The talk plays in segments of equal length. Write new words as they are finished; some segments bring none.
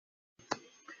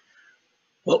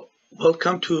Well,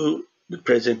 welcome to the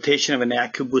presentation of an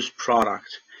AccuBoost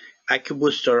product.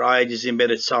 AccuBoost or AI is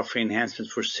embedded software enhancement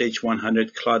for Sage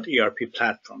 100 Cloud ERP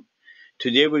platform.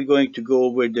 Today we're going to go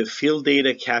over the field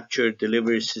data capture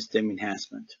delivery system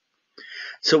enhancement.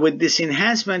 So with this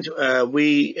enhancement,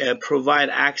 we provide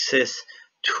access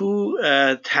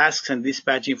to tasks and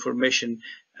dispatch information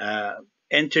uh,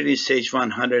 entered in Sage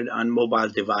 100 on mobile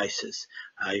devices.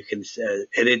 You can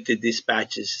edit the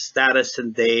dispatch's status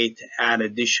and date, add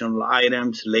additional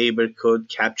items, labor code,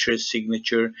 capture a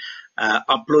signature,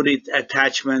 upload it,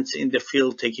 attachments in the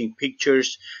field, taking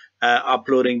pictures,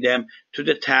 uploading them to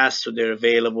the task so they're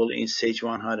available in Sage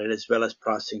 100, as well as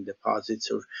processing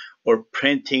deposits or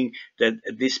printing the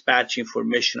dispatch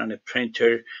information on a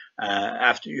printer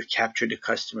after you capture the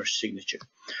customer's signature.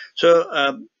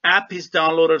 So app is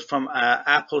downloaded from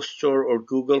Apple Store or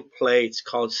Google Play. It's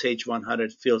called Sage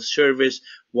 100 Field Service.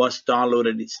 Once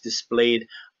downloaded, it's displayed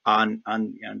on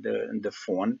the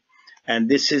phone. And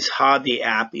this is how the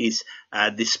app is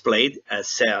displayed.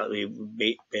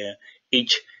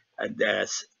 Each the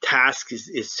task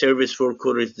is service work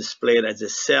order is displayed as a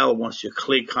cell. Once you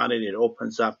click on it, it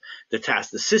opens up the task.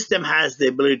 The system has the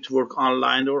ability to work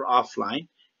online or offline.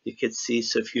 You can see,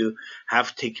 so if you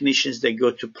have technicians that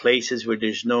go to places where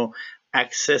there's no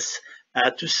access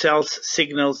to cells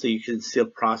signals, that you can still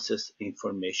process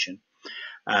information.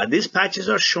 These patches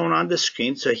are shown on the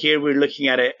screen. So here we're looking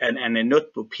at a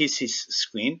notebook PC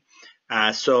screen.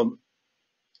 So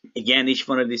again, each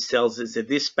one of these cells is a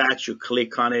dispatch. You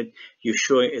click on it, you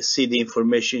see the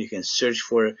information. You can search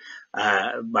for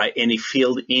by any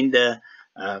field in the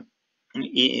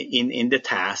in the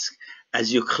task.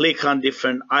 As you click on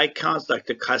different icons like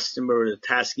the customer or the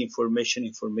task information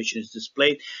is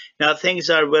displayed. Now things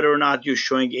are whether or not you're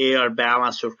showing AR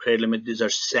balance or credit limit. These are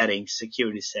settings,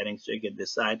 security settings, so you can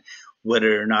decide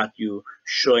whether or not you're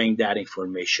showing that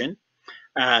information.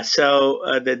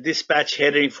 The dispatch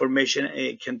header information,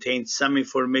 it contains some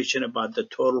information about the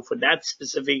total for that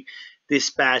specific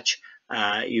dispatch.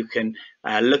 You can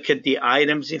look at the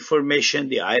items information,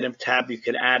 the item tab. You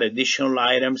can add additional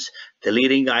items,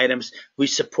 deleting items. We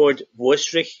support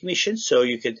voice recognition, so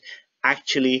you could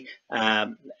actually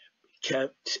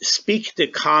speak the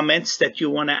comments that you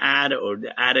want to add, or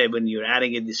add it when you're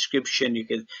adding a description. You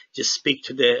can just speak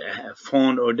to the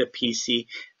phone or the PC,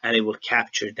 and it will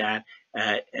capture that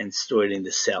and store it in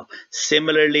the cell.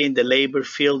 Similarly, in the labor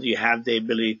field, you have the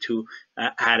ability to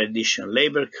add additional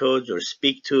labor codes or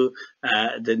speak to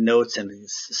the notes and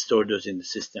store those in the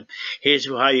system. Here's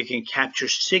how you can capture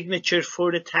signature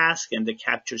for the task, and the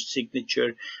captured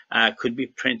signature could be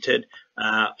printed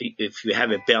if you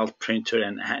have a belt printer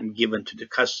and given to the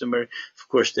customer. Of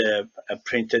course, the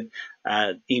printed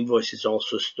invoice is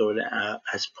also stored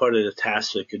as part of the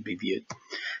task, so it could be viewed.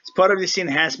 As part of this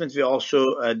enhancement, we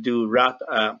also do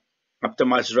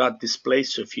optimized route display.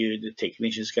 So if the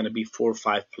technician is going to be 4 or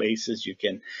 5 places, you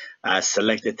can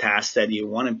select the task that you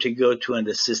want him to go to, and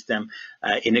the system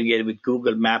integrated with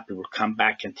Google Map, it will come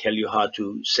back and tell you how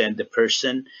to send the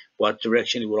person, what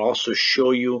direction. It will also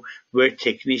show you where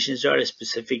technicians are, a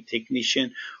specific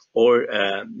technician, or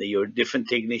your different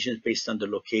technicians based on the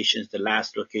locations, the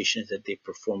last locations that they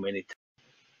perform any task.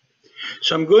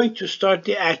 So I'm going to start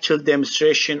the actual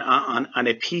demonstration on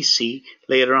a PC.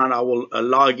 Later on, I will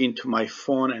log into my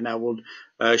phone, and I will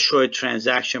show a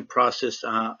transaction process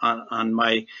on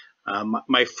my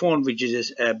phone, which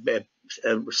is a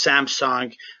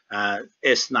Samsung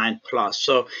S9 Plus.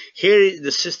 So here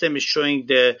the system is showing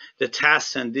the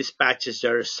tasks and dispatches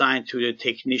that are assigned to the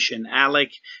technician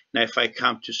Alec. Now if I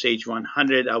come to Sage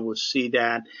 100, I will see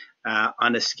that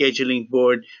on a scheduling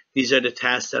board, these are the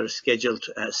tasks that are scheduled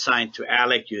assigned to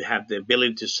Alec. You have the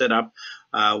ability to set up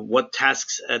what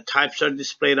tasks types are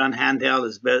displayed on handheld,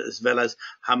 as well as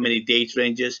how many date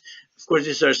ranges. Of course,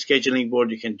 this is our scheduling board.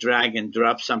 You can drag and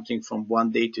drop something from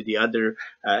one day to the other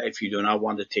if you do not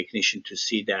want the technician to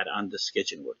see that on the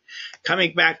scheduling board.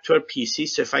 Coming back to our PC,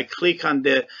 so if I click on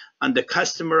the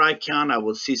customer icon, I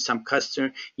will see some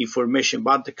customer information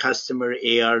about the customer,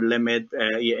 AR limit,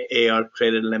 AR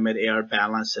credit limit, AR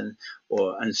balance, and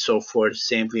so forth.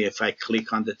 Simply, if I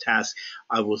click on the task,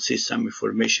 I will see some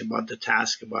information about the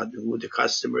task, about who the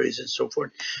customer is, and so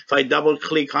forth. If I double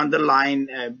click on the line,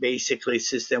 basically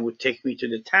system would take me to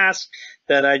the task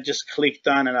that I just clicked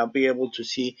on, and I'll be able to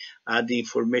see the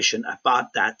information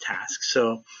about that task.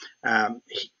 So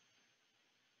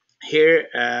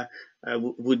here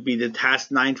would be the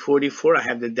task 944. I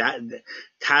have the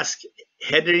task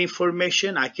header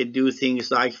information. I could do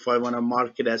things like if I want to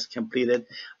mark it as completed,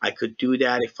 I could do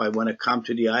that. If I want to come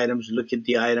to the items, look at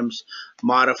the items,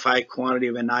 modify quantity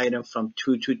of an item from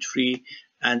 2 to 3,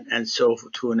 and so for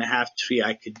 2.5, 3,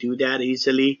 I could do that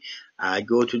easily.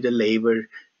 Go to the labor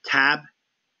tab,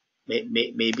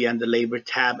 maybe on the labor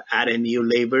tab, add a new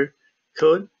labor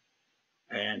code,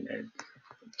 and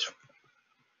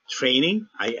training.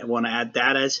 I want to add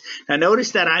that as. Now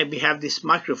notice that we have this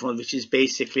microphone, which is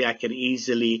basically I can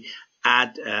easily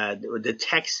add the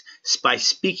text by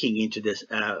speaking into this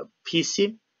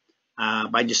PC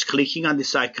by just clicking on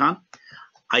this icon.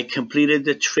 I completed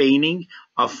the training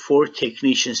of 4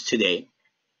 technicians today.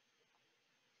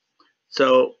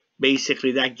 So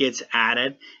basically that gets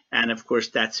added, and of course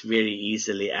that's very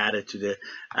easily added to the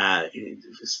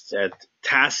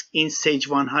task in Sage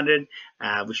 100,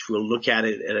 which we'll look at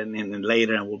it in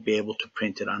later, and we'll be able to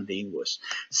print it on the invoice.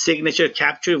 Signature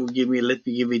capture will let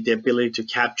me give you the ability to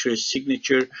capture a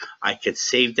signature. I could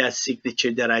save that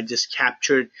signature that I just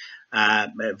captured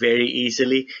very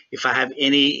easily. If I have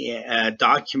any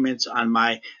documents on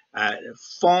my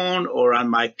phone or on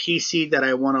my PC that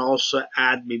I want to also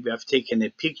add, maybe I've taken a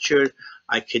picture,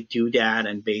 I could do that,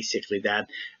 and basically that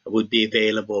would be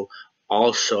available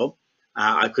also.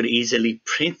 I could easily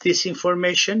print this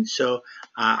information, so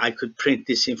I could print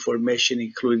this information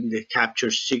including the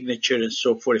capture signature and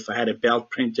so forth if I had a belt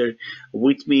printer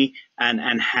with me,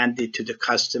 and hand it to the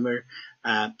customer.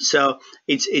 So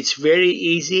it's very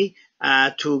easy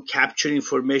to capture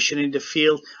information in the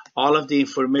field. All of the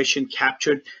information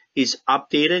captured is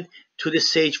updated to the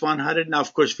Sage 100. Now,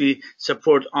 of course, we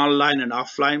support online and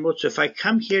offline mode. So if I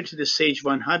come here to the Sage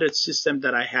 100 system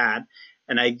that I had,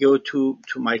 and I go to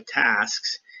my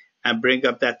tasks and bring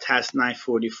up that task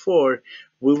 944,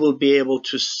 we will be able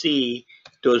to see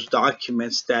those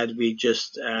documents that we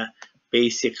just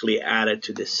basically added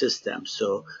to the system.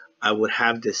 So I would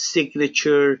have the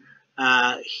signature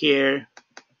here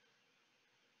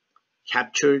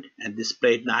captured and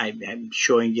displayed. Now I'm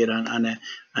showing it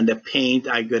on the paint.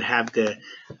 I could have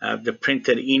the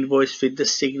printed invoice with the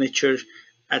signature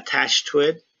attached to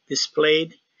it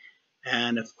displayed,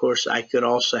 and of course I could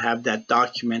also have that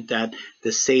document, that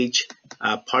the Sage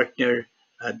partner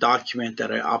document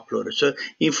that I uploaded. So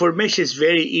information is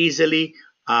very easily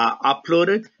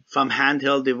uploaded from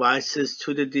handheld devices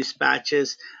to the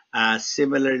dispatches.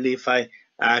 Similarly, if I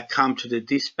come to the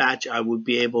dispatch, I would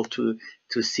be able to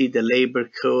see the labor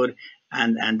code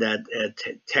and that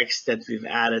text that we've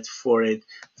added for it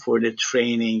for the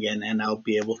training, and I'll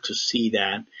be able to see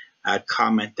that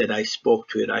comment that I spoke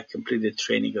to it. I completed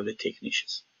training of the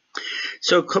technicians.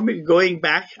 So going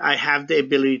back, I have the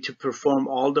ability to perform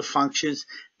all the functions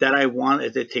that I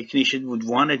want, the technician would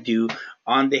want to do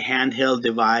on the handheld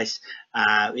device.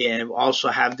 And also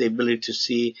have the ability to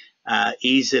see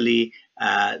easily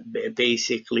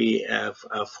basically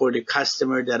for the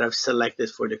customer that I've selected,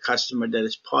 for the customer that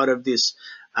is part of this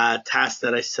task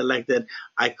that I selected,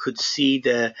 I could see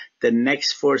the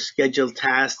next 4 scheduled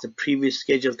tasks, the previous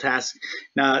scheduled tasks.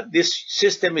 Now this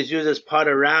system is used as part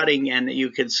of routing, and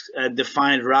you can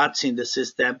define routes in the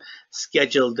system,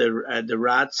 schedule the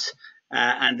routes,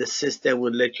 and the system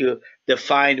would let you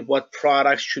define what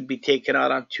products should be taken out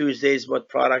on Tuesdays, what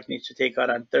product needs to take out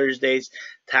on Thursdays.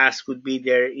 Tasks would be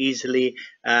there easily.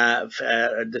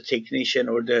 The technician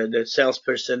or the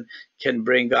salesperson can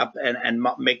bring up and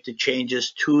make the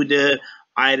changes to the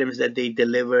items that they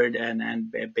delivered,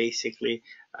 and basically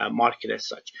mark it as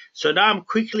such. So now I'm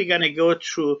quickly going to go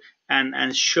through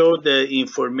and show the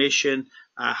information,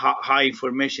 how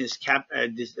information is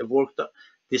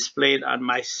displayed on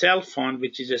my cell phone,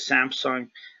 which is a Samsung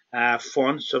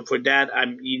phone. So for that,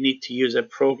 you need to use a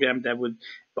program that would,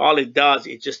 all it does,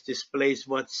 it just displays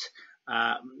what's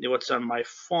on my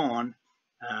phone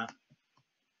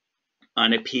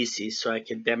on a PC, so I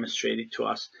can demonstrate it to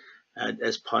us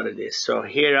as part of this. So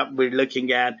here we're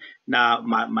looking at now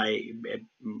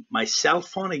my cell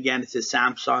phone. Again, it's a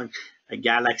Samsung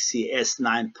Galaxy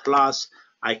S9 Plus.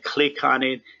 I click on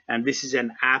it, and this is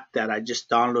an app that I just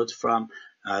downloaded from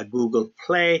Google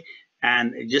Play,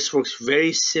 and it just works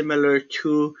very similar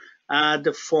to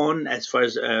the phone as far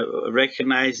as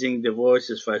recognizing the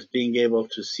voice, as far as being able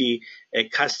to see a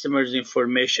customer's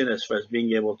information, as far as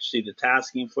being able to see the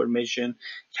task information,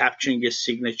 capturing a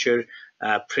signature,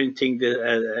 printing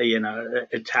the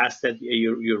a task that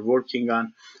you're working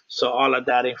on. So all of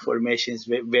that information is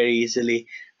very easily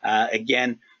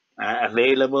again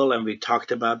available, and we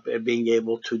talked about being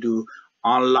able to do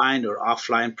online or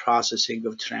offline processing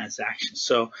of transactions.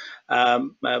 So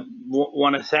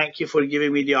want to thank you for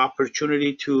giving me the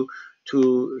opportunity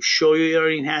to show you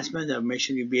your enhancement. I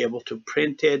mentioned you'll be able to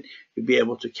print it, you'll be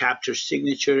able to capture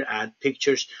signature, add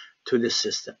pictures to the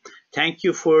system. Thank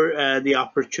you for the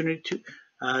opportunity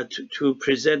to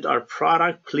present our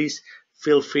product. Please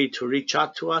feel free to reach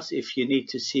out to us if you need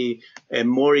to see a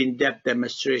more in-depth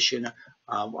demonstration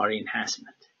of our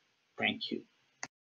enhancement. Thank you.